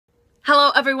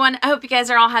Hello everyone, I hope you guys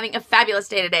are all having a fabulous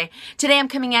day today. Today I'm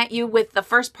coming at you with the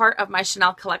first part of my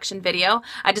Chanel collection video.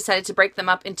 I decided to break them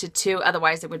up into two,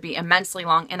 otherwise it would be immensely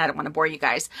long and I don't want to bore you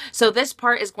guys. So this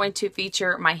part is going to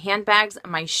feature my handbags,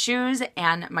 my shoes,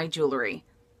 and my jewelry.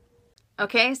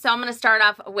 Okay, so I'm going to start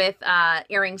off with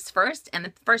earrings first, and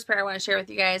the first pair I want to share with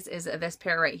you guys is this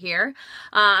pair right here.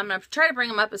 I'm going to try to bring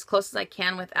them up as close as I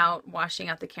can without washing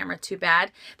out the camera too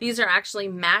bad. These are actually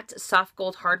matte soft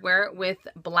gold hardware with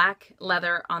black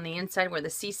leather on the inside where the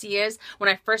CC is. When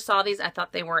I first saw these, I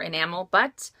thought they were enamel,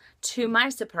 but to my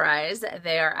surprise,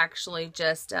 they are actually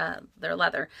just, they're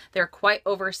leather. They're quite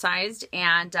oversized,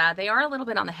 and they are a little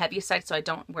bit on the heavy side, so I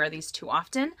don't wear these too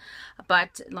often.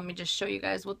 But let me just show you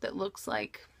guys what that looks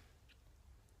like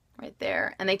right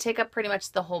there. And they take up pretty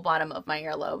much the whole bottom of my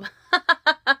earlobe.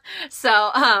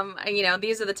 So, you know,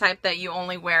 these are the type that you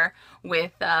only wear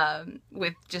with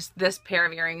just this pair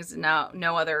of earrings. No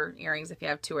other earrings if you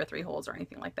have 2 or 3 holes or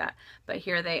anything like that. But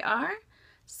here they are.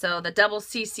 So the double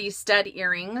CC stud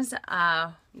earrings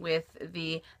with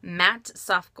the matte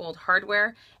soft gold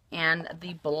hardware and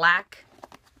the black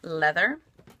leather.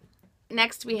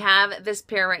 Next we have this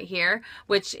pair right here,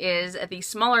 which is the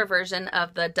smaller version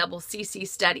of the double CC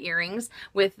stud earrings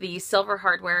with the silver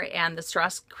hardware and the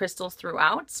Strass crystals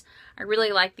throughout. I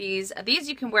really like these. These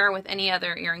you can wear with any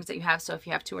other earrings that you have, so if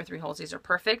you have 2 or 3 holes, these are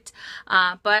perfect.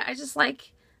 But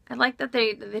I like that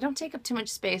they don't take up too much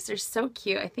space. They're so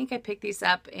cute. I think I picked these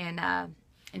up in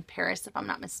Paris, if I'm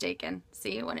not mistaken.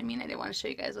 See what I mean? I didn't want to show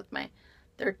you guys with my,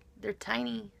 they're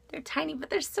tiny. They're tiny, but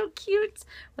they're so cute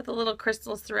with the little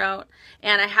crystals throughout.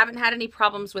 And I haven't had any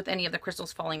problems with any of the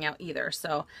crystals falling out either.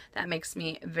 So that makes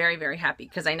me very, very happy,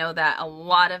 because I know that a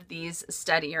lot of these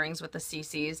stud earrings with the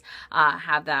CCs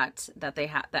have that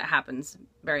happens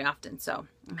very often. So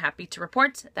I'm happy to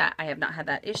report that I have not had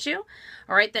that issue.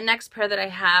 All right, the next pair that I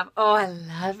have, oh, I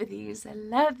love these. I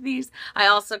love these. I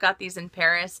also got these in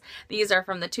Paris. These are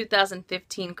from the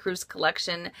 2015 cruise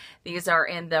collection. These are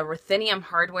in the Ruthenium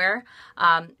hardware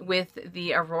with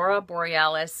the Aurora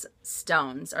Borealis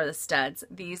stones, or the studs.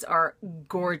 These are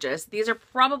gorgeous. These are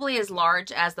probably as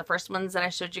large as the first ones that I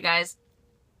showed you guys.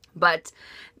 But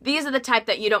these are the type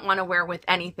that you don't want to wear with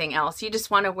anything else. You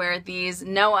just want to wear these,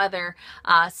 no other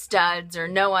studs or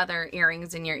no other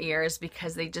earrings in your ears,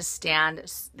 because they just stand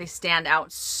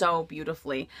out so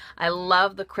beautifully. I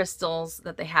love the crystals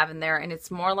that they have in there, and it's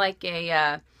more like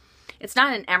a, it's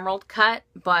not an emerald cut,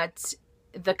 but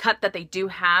the cut that they do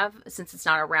have, since it's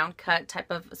not a round cut type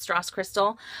of Strass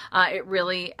crystal, it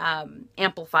really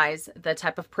amplifies the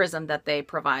type of prism that they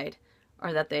provide,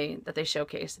 or that they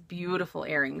showcase. Beautiful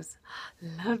earrings.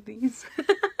 Love these.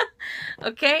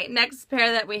 Okay, next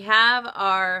pair that we have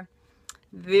are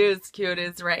these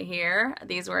cuties right here.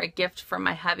 These were a gift from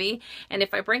my hubby, and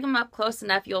if I bring them up close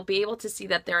enough, you'll be able to see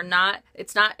that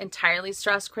it's not entirely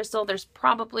Strass crystal. There's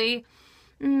probably,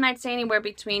 I'd say, anywhere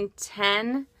between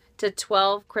 10 to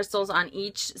 12 crystals on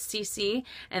each CC,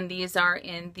 and these are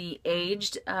in the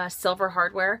aged silver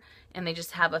hardware, and they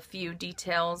just have a few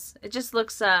details. It just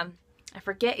looks, I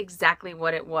forget exactly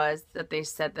what it was that they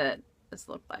said that this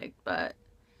looked like, but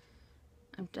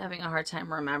I'm having a hard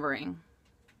time remembering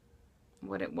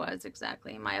what it was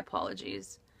exactly. My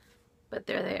apologies. But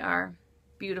there they are.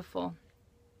 Beautiful.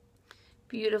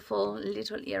 Beautiful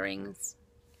little earrings.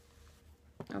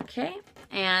 Okay,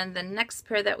 and the next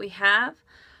pair that we have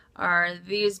are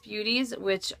these beauties,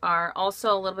 which are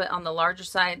also a little bit on the larger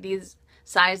side. These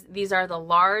are the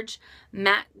large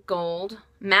matte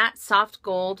soft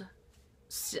gold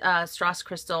Strass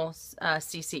crystal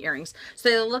CC earrings. So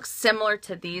they look similar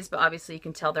to these, but obviously you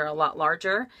can tell they're a lot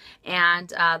larger. And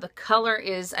the color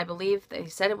is, I believe they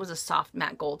said it was a soft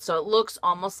matte gold. So it looks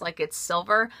almost like it's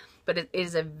silver, but it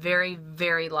is a very,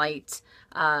 very light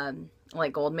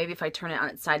gold. Maybe if I turn it on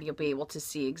its side, you'll be able to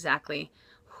see exactly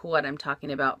what I'm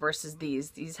talking about, versus these.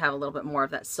 These have a little bit more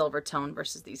of that silver tone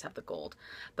versus these have the gold.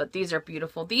 But these are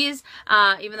beautiful. These,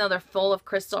 even though they're full of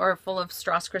crystal or full of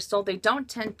Strass crystal, they don't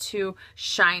tend to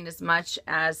shine as much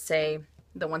as, say,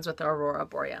 the ones with the Aurora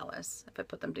Borealis, if I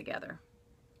put them together.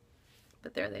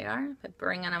 But there they are. If I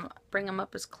bring them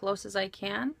up as close as I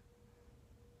can.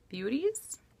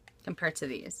 Beauties compared to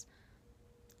these.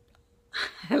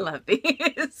 I love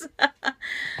these.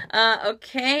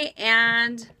 Okay,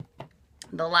 and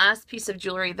the last piece of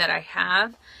jewelry that I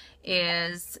have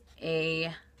is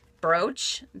a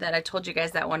brooch that I told you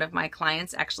guys that one of my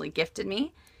clients actually gifted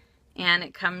me. And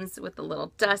it comes with a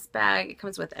little dust bag. It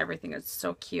comes with everything. It's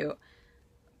so cute.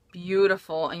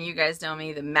 Beautiful. And you guys know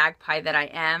me, the magpie that I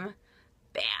am.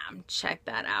 Bam! Check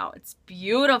that out. It's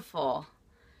beautiful.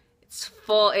 It's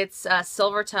full, it's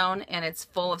silver tone, and it's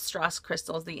full of Strass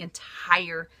crystals. The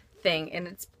entire thing. And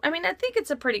it's, I mean, I think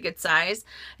it's a pretty good size.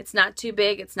 It's not too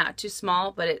big, it's not too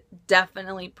small, but it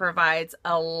definitely provides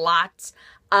a lot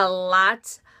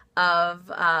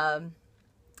of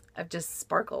just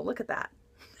sparkle. Look at that.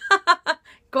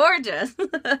 Gorgeous.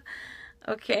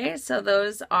 Okay, so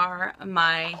those are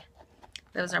my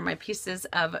pieces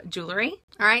of jewelry.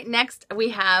 All right, next we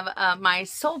have my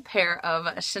sole pair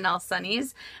of Chanel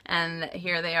Sunnies, and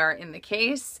here they are in the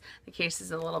case. The case is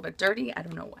a little bit dirty. I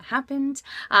don't know what happened.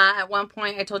 At one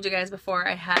point, I told you guys before,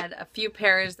 I had a few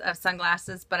pairs of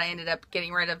sunglasses, but I ended up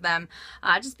getting rid of them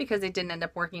just because they didn't end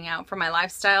up working out for my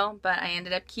lifestyle. But I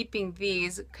ended up keeping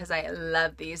these because I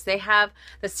love these. They have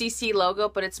the CC logo,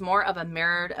 but it's more of a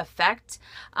mirrored effect,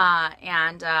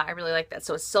 and I really like that.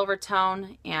 So it's silver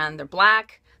tone, and they're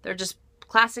black. They're just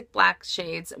classic black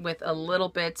shades with a little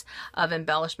bit of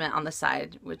embellishment on the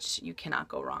side, which you cannot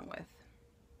go wrong with.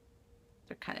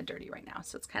 They're kind of dirty right now,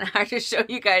 so it's kind of hard to show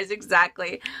you guys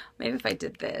exactly. Maybe if I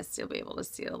did this, you'll be able to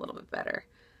see it a little bit better.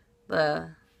 The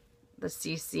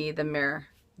CC,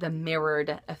 the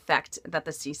mirrored effect that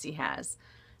the CC has.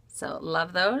 So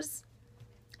love those.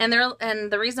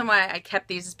 And the reason why I kept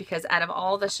these is because out of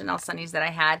all the Chanel Sunnies that I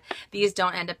had, these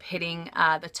don't end up hitting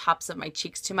the tops of my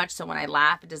cheeks too much. So when I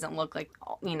laugh, it doesn't look like,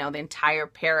 you know, the entire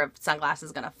pair of sunglasses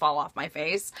is going to fall off my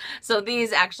face. So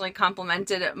these actually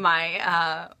complemented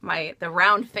my, the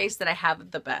round face that I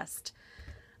have the best.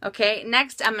 Okay,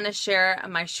 next I'm going to share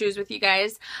my shoes with you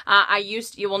guys.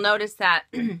 You will notice that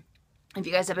if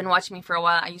you guys have been watching me for a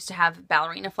while, I used to have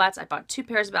ballerina flats. I bought 2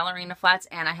 pairs of ballerina flats,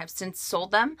 and I have since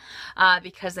sold them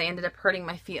because they ended up hurting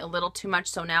my feet a little too much.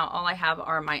 So now all I have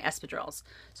are my espadrilles.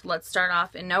 So let's start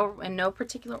off in no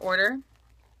particular order.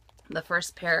 The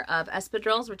first pair of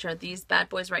espadrilles, which are these bad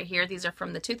boys right here. These are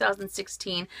from the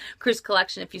 2016 Cruise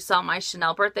Collection. If you saw my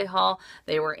Chanel birthday haul,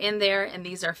 they were in there, and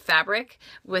these are fabric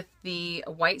with the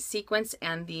white sequins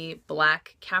and the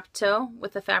black cap toe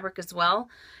with the fabric as well.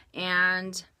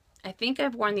 And I think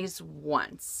I've worn these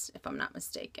once, if I'm not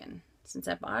mistaken.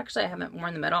 I haven't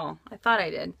worn them at all. I thought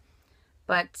I did.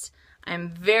 But I'm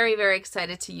very, very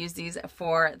excited to use these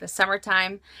for the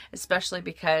summertime, especially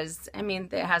because, I mean,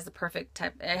 it has the perfect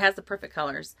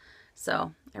colors.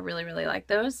 So I really, really like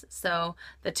those. So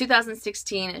the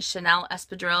 2016 Chanel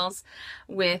espadrilles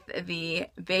with the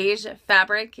beige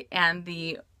fabric and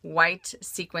the white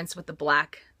sequins with the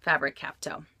black fabric cap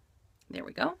toe. There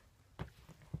we go.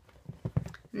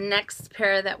 Next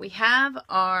pair that we have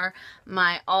are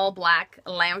my all black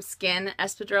lambskin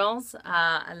espadrilles.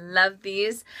 I love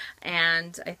these,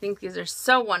 and I think these are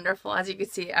so wonderful. As you can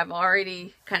see, I've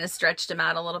already kind of stretched them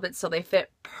out a little bit so they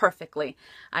fit perfectly.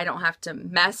 I don't have to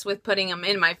mess with putting them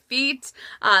in my feet.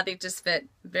 They just fit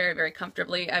very, very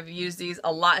comfortably. I've used these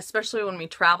a lot, especially when we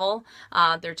travel.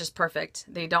 They're just perfect.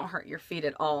 They don't hurt your feet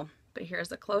at all. But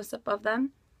here's a close-up of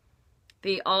them.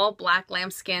 The all black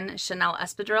lambskin Chanel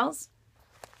espadrilles.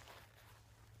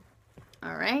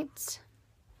 All right,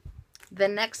 the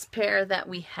next pair that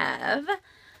we have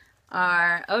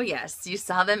are, oh yes, you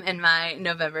saw them in my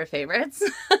November favorites.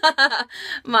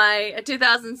 My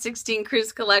 2016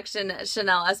 Cruise Collection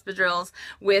Chanel espadrilles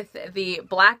with the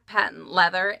black patent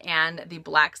leather and the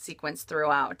black sequins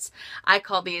throughout. I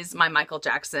call these my Michael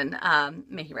Jackson,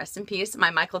 may he rest in peace,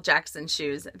 my Michael Jackson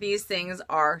shoes. These things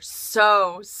are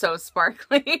so, so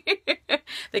sparkly.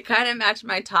 They kind of match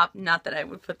my top, not that I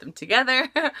would put them together,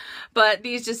 but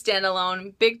these just stand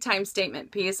alone. Big time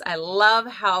statement piece. I love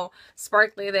how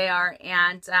sparkly they are.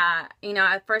 And, you know,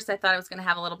 at first I thought I was going to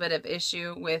have a little bit of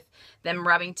issue with them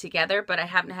rubbing together, but I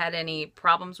haven't had any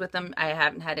problems with them. I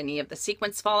haven't had any of the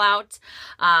sequins fall out.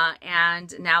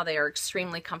 And now they are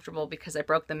extremely comfortable because I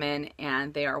broke them in,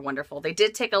 and they are wonderful. They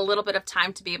did take a little bit of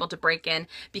time to be able to break in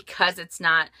because it's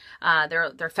not,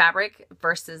 they're fabric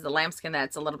versus the lambskin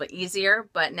that's a little bit easier,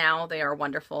 but now they are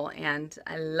wonderful. And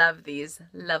I love these,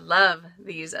 love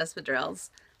these espadrilles.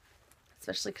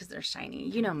 Especially because they're shiny.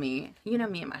 You know me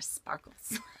and my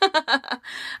sparkles.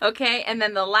 Okay, and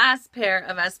then the last pair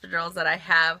of espadrilles that I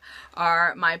have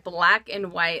are my black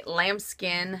and white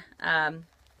lambskin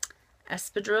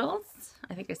espadrilles.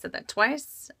 I think I said that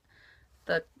twice.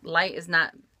 The light is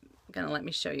not going to let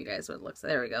me show you guys what it looks like.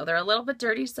 There we go. They're a little bit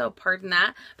dirty, so pardon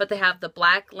that. But they have the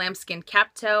black lambskin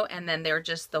cap toe, and then they're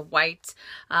just the white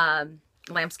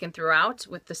lambskin throughout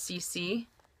with the CC.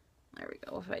 There we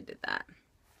go, if I did that.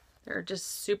 They're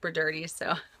just super dirty,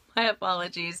 so my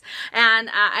apologies.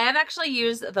 And I have actually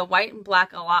used the white and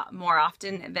black a lot more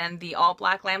often than the all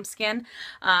black lambskin.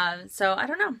 So I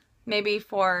don't know, maybe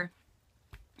for,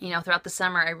 you know, throughout the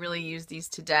summer I really used these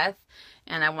to death,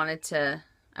 and I wanted to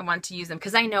I want to use them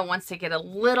because I know once they get a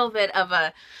little bit of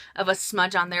a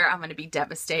smudge on there, I'm going to be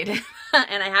devastated.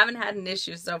 And I haven't had an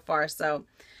issue so far, so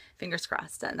fingers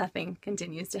crossed that nothing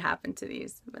continues to happen to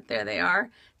these. But there they are.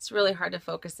 It's really hard to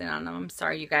focus in on them. I'm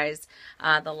sorry, you guys.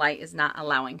 The light is not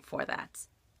allowing for that.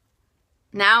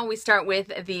 Now we start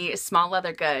with the small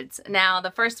leather goods. Now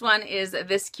the first one is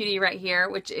this cutie right here,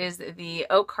 which is the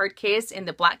oak hard case in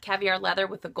the black caviar leather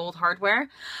with the gold hardware.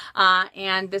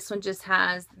 And this one just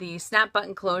has the snap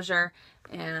button closure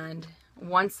and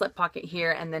one slip pocket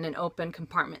here and then an open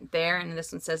compartment there. And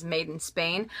this one says made in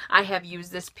Spain. I have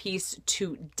used this piece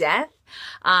to death.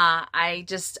 I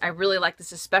really like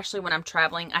this, especially when I'm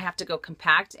traveling. I have to go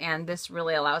compact, and this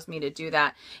really allows me to do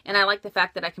that. And I like the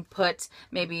fact that I can put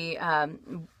maybe,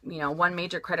 you know, one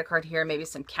major credit card here, maybe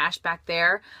some cash back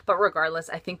there. But regardless,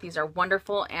 I think these are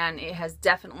wonderful, and it has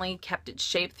definitely kept its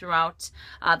shape throughout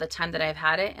the time that I've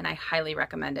had it, and I highly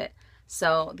recommend it.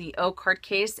 So the oak hard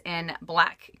case in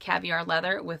black caviar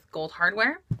leather with gold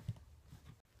hardware.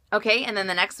 Okay, and then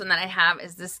the next one that I have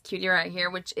is this cutie right here,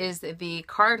 which is the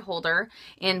card holder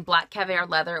in black caviar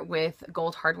leather with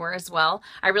gold hardware as well.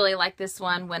 I really like this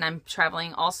one when I'm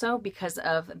traveling also because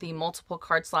of the multiple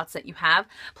card slots that you have.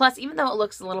 Plus, even though it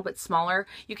looks a little bit smaller,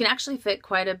 you can actually fit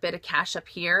quite a bit of cash up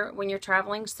here when you're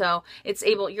traveling. So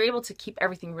you're able to keep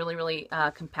everything really, really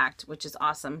compact, which is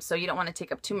awesome. So you don't want to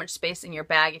take up too much space in your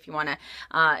bag if you want to,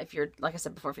 if you're, like I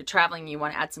said before, if you're traveling, you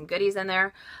want to add some goodies in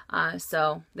there.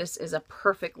 So this is a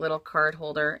perfect little card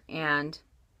holder, and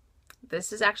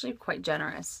this is actually quite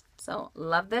generous. So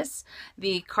love this.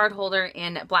 The card holder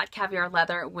in black caviar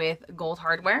leather with gold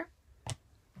hardware.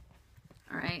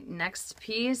 All right, next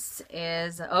piece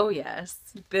is, oh yes,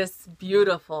 this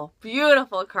beautiful,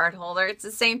 beautiful card holder. It's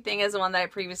the same thing as the one that I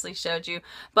previously showed you,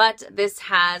 but this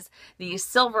has the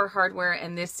silver hardware,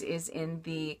 and this is in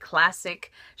the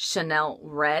classic Chanel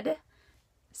red.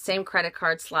 Same credit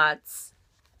card slots,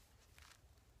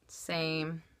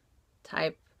 same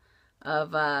type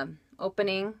of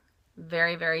opening.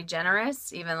 Very, very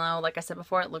generous, even though, like I said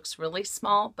before, it looks really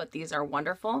small, but these are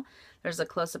wonderful. There's a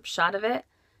close-up shot of it.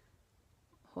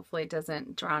 Hopefully it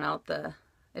doesn't drown out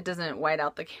it doesn't white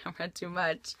out the camera too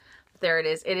much. But there it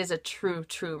is. It is a true,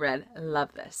 true red. I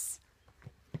love this.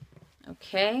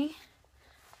 Okay.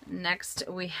 Next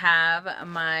we have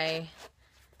my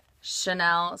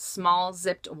Chanel small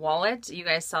zipped wallet. You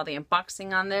guys saw the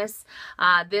unboxing on this.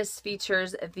 This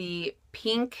features the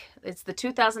pink, it's the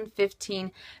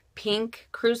 2015 pink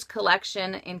cruise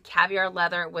collection in caviar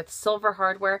leather with silver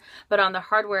hardware, but on the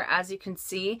hardware, as you can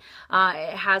see,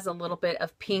 it has a little bit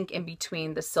of pink in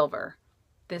between the silver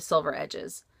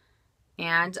edges.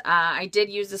 And I did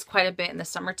use this quite a bit in the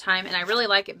summertime, and I really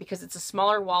like it because it's a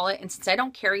smaller wallet, and since I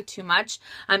don't carry too much,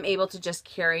 I'm able to just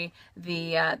carry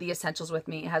the essentials with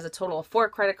me. It has a total of 4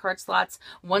 credit card slots,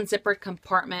 1 zippered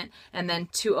compartment, and then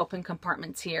 2 open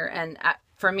compartments here. And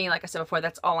for me, like I said before,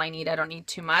 that's all I need. I don't need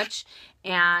too much.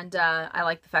 And I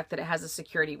like the fact that it has a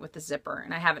security with the zipper.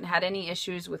 And I haven't had any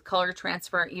issues with color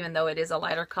transfer, even though it is a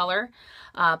lighter color,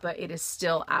 but it is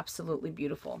still absolutely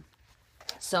beautiful.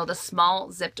 So the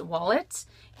small zipped wallet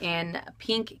in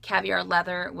pink caviar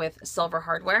leather with silver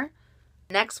hardware.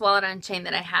 Next wallet on chain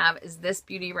that I have is this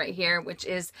beauty right here, which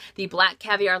is the black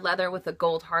caviar leather with the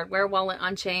gold hardware wallet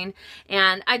on chain.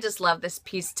 And I just love this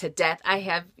piece to death. I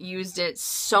have used it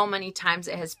so many times.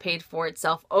 It has paid for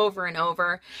itself over and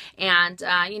over. And,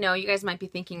 you know, you guys might be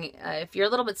thinking, if you're a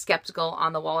little bit skeptical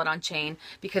on the wallet on chain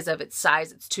because of its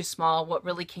size, it's too small. What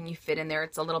really can you fit in there?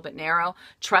 It's a little bit narrow.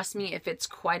 Trust me, it fits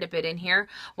quite a bit in here.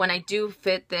 When I do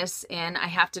fit this in, I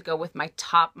have to go with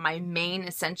my main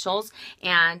essentials.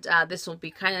 And this will be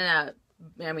kind of,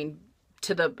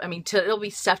 it'll be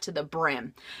stuffed to the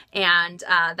brim, and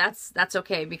that's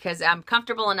okay because I'm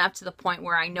comfortable enough to the point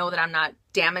where I know that I'm not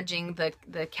damaging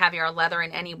the caviar leather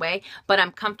in any way, but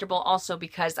I'm comfortable also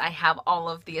because I have all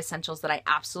of the essentials that I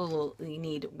absolutely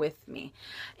need with me.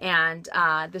 And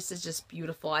this is just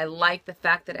beautiful. I like the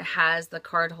fact that it has the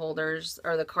card holders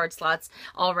or the card slots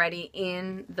already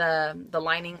in the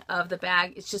lining of the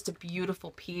bag. It's just a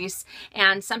beautiful piece.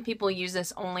 And some people use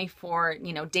this only for,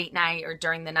 you know, date night or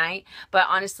during the night, but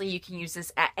honestly you can use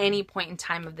this at any point in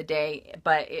time of the day.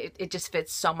 But it just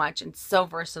fits so much and so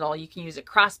versatile. You can use it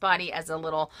crossbody as a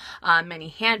little mini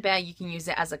handbag. You can use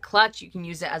it as a clutch. You can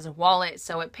use it as a wallet.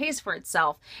 So it pays for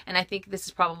itself. And I think this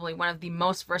is probably one of the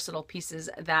most versatile pieces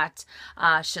that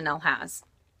Chanel has.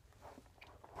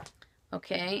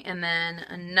 Okay, and then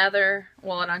another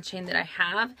wallet on chain that I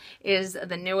have is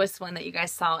the newest one that you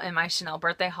guys saw in my Chanel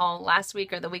birthday haul last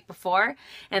week or the week before.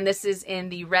 And this is in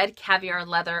the red caviar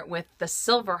leather with the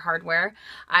silver hardware.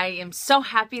 I am so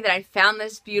happy that I found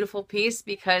this beautiful piece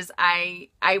because I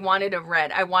wanted a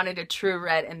red. I wanted a true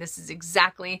red, and this is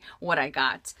exactly what I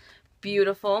got.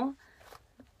 Beautiful.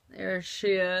 There she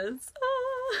is. Oh.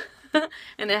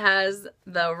 And it has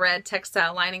the red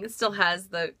textile lining. It still has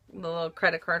the little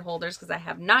credit card holders because I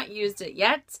have not used it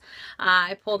yet.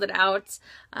 I pulled it out,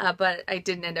 but I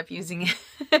didn't end up using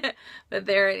it. But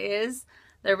there it is,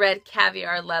 the red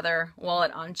caviar leather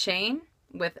wallet on chain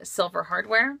with silver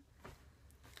hardware.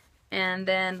 And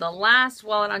then the last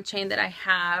wallet on chain that I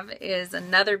have is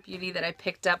another beauty that I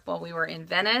picked up while we were in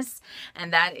Venice.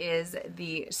 And that is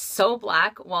the So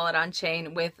Black wallet on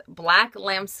chain with black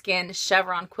lambskin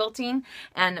chevron quilting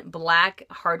and black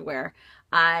hardware.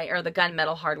 Or the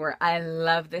gunmetal hardware. I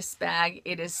love this bag.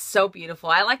 It is so beautiful.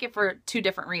 I like it for two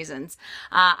different reasons.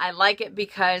 I like it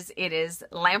because it is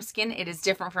lambskin. It is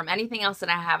different from anything else that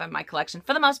I have in my collection.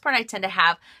 For the most part, I tend to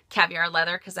have caviar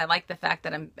leather because I like the fact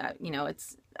that I'm, you know,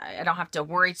 I don't have to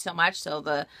worry so much. So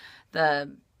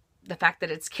the fact that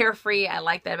it's carefree, I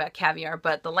like that about caviar.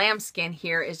 But the lambskin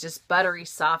here is just buttery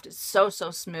soft. It's so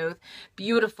smooth,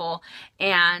 beautiful.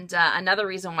 And another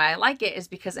reason why I like it is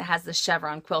because it has the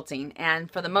chevron quilting.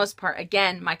 And for the most part,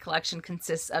 again, my collection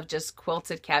consists of just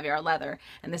quilted caviar leather.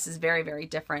 And this is very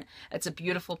different. It's a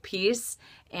beautiful piece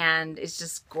and it's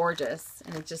just gorgeous.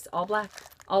 And it's just all black,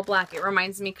 all black. It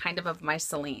reminds me kind of my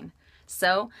Celine.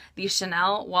 So the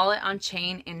Chanel wallet on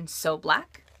chain in So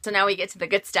Black. So now we get to the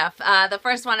good stuff. The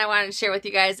first one I wanted to share with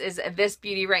you guys is this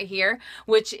beauty right here,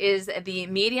 which is the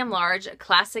medium large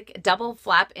classic double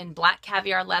flap in black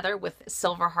caviar leather with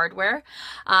silver hardware.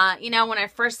 You know, when I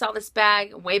first saw this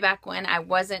bag way back when, I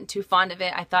wasn't too fond of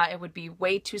it. I thought it would be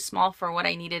way too small for what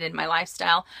I needed in my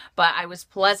lifestyle, but I was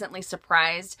pleasantly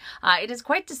surprised. It is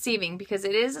quite deceiving because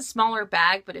it is a smaller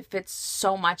bag, but it fits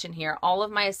so much in here. All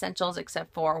of my essentials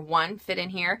except for one fit in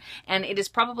here, and it is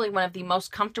probably one of the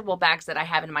most comfortable bags that I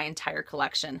have in my entire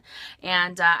collection.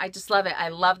 And I just love it. I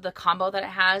love the combo that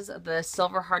it has, the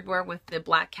silver hardware with the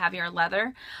black caviar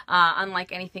leather,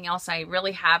 unlike anything else I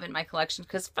really have in my collection,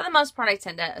 because for the most part I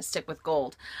tend to stick with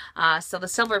gold. So the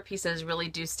silver pieces really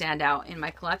do stand out in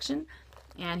my collection.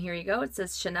 And here you go. It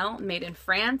says Chanel, made in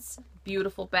France.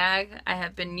 Beautiful bag. I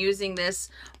have been using this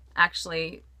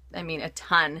actually, I mean, a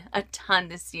ton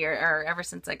this year, or ever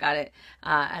since I got it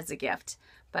as a gift.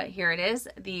 But here it is,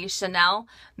 the Chanel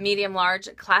medium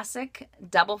large classic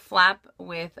double flap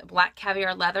with black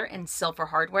caviar leather and silver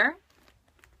hardware.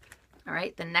 All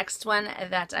right, the next one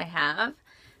that I have,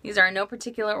 these are in no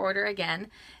particular order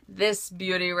again, this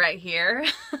beauty right here,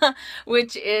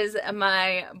 which is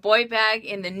my boy bag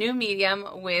in the new medium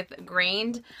with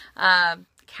grained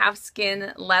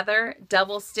calfskin leather,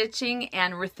 double stitching,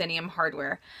 and ruthenium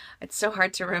hardware. It's so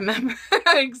hard to remember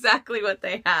exactly what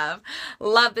they have.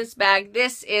 Love this bag.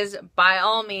 This is by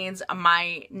all means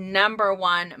my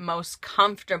 #1 most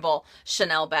comfortable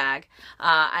Chanel bag.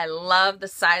 I love the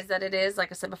size that it is.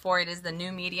 Like I said before, it is the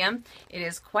new medium. It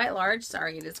is quite large.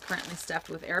 Sorry, it is currently stuffed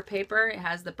with air paper. It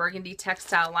has the burgundy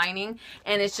textile lining,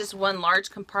 and it's just one large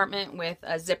compartment with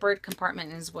a zippered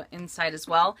compartment inside as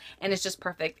well. And it's just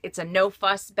perfect. It's a no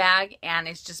fuss bag, and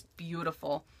it's just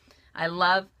beautiful. I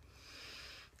love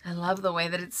the way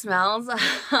that it smells,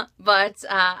 but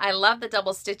I love the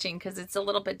double stitching because it's a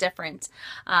little bit different,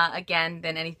 again,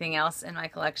 than anything else in my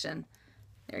collection.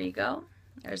 There you go.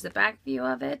 There's the back view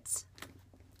of it.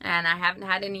 And I haven't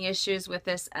had any issues with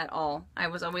this at all. I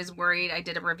was always worried. I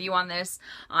did a review on this,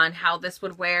 on how this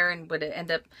would wear and would it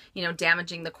end up, you know,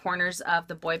 damaging the corners of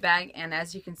the boy bag. And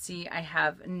as you can see, I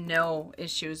have no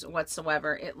issues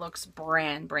whatsoever. It looks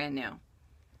brand new.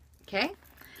 Okay,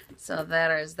 so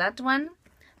there is that one.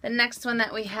 The next one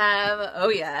that we have, oh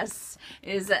yes,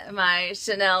 is my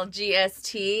Chanel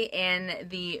GST in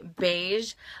the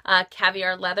beige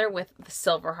caviar leather with the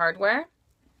silver hardware.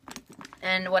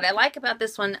 And what I like about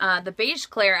this one, the beige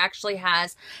Claire actually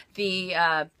has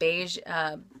the beige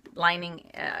lining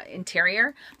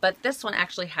interior, but this one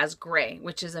actually has gray,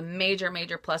 which is a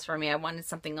major plus for me. I wanted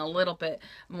something a little bit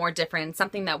more different,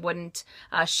 something that wouldn't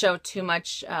show too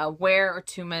much wear or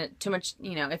too much,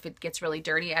 you know, if it gets really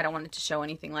dirty, I don't want it to show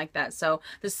anything like that. So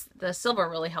the silver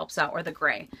really helps out, or the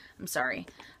gray, I'm sorry.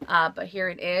 But here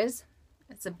it is.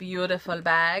 It's a beautiful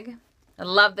bag. I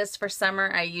love this for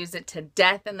summer. I use it to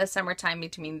death in the summertime.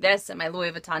 Between this and my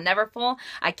Louis Vuitton Neverfull,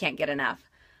 I can't get enough.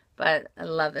 But I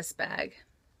love this bag.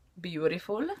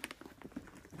 Beautiful.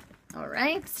 All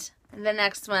right. And the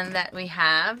next one that we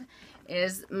have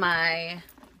is my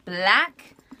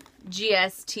black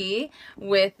GST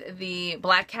with the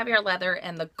black caviar leather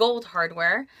and the gold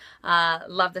hardware.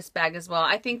 Love this bag as well.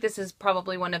 I think this is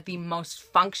probably one of the most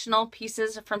functional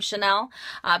pieces from Chanel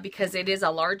because it is a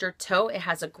larger tote. It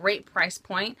has a great price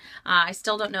point. I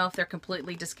still don't know if they're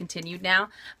completely discontinued now,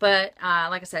 but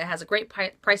like I said, it has a great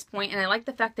price point, and I like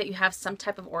the fact that you have some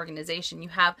type of organization. You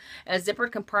have a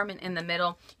zippered compartment in the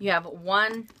middle. You have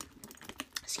one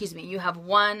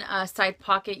side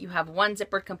pocket, you have one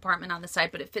zippered compartment on the side,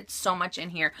 but it fits so much in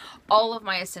here. All of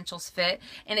my essentials fit,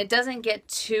 and it doesn't get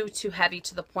too heavy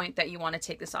to the point that you want to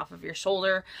take this off of your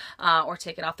shoulder or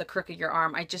take it off the crook of your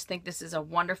arm. I just think this is a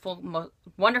wonderful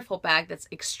bag that's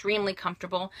extremely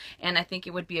comfortable, and I think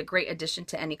it would be a great addition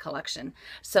to any collection.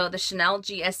 So the Chanel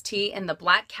GST in the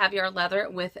black caviar leather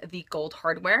with the gold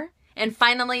hardware. And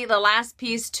finally, the last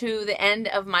piece to the end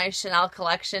of my Chanel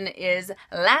collection is,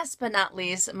 last but not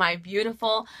least, my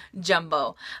beautiful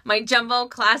Jumbo. My Jumbo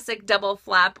classic double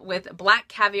flap with black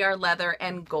caviar leather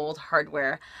and gold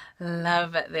hardware.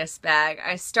 Love this bag.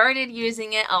 I started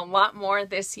using it a lot more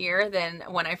this year than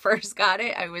when I first got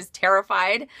it. I was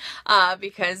terrified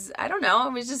because, I don't know,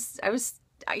 I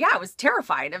was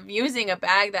terrified of using a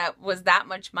bag that was that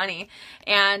much money.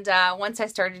 And once I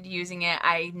started using it,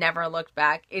 I never looked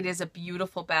back. It is a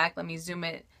beautiful bag. Let me zoom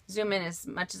in as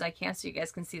much as I can so you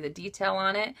guys can see the detail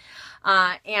on it.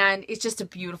 And it's just a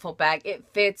beautiful bag. It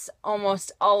fits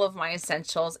almost all of my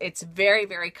essentials. It's very,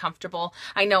 very comfortable.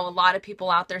 I know a lot of people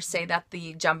out there say that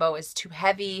the Jumbo is too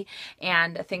heavy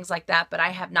and things like that, but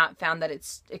I have not found that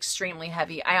it's extremely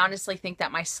heavy. I honestly think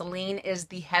that my Celine is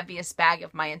the heaviest bag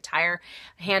of my entire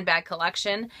handbag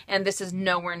collection, and this is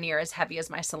nowhere near as heavy as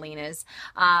my Celine is,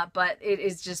 but it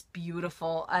is just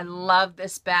beautiful. I love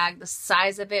this bag. The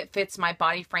size of it fits my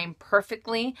body frame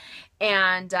perfectly,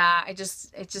 and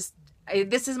this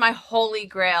is my holy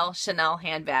grail Chanel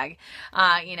handbag,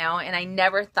 you know, and I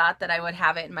never thought that I would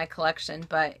have it in my collection,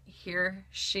 but here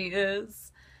she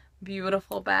is.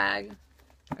 Beautiful bag.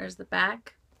 There's the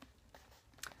back.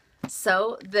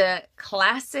 So the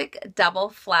classic double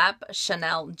flap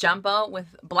Chanel Jumbo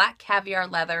with black caviar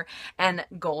leather and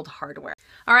gold hardware.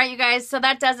 All right, you guys, so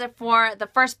that does it for the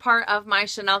first part of my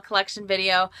Chanel collection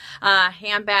video,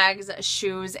 handbags,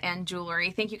 shoes, and jewelry.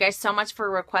 Thank you guys so much for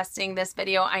requesting this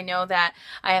video. I know that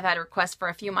I have had requests for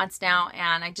a few months now,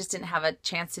 and I just didn't have a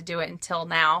chance to do it until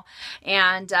now.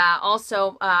 And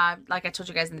also, like I told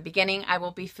you guys in the beginning, I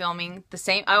will be filming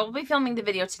the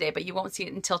video today, but you won't see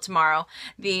it until tomorrow.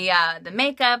 The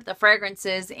makeup, the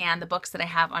fragrances, and the books that I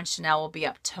have on Chanel will be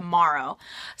up tomorrow.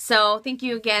 So thank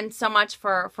you again so much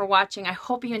for watching. I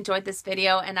hope you enjoyed this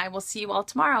video, and I will see you all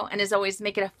tomorrow. And as always,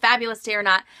 make it a fabulous day or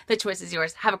not. The choice is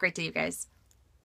yours. Have a great day, you guys.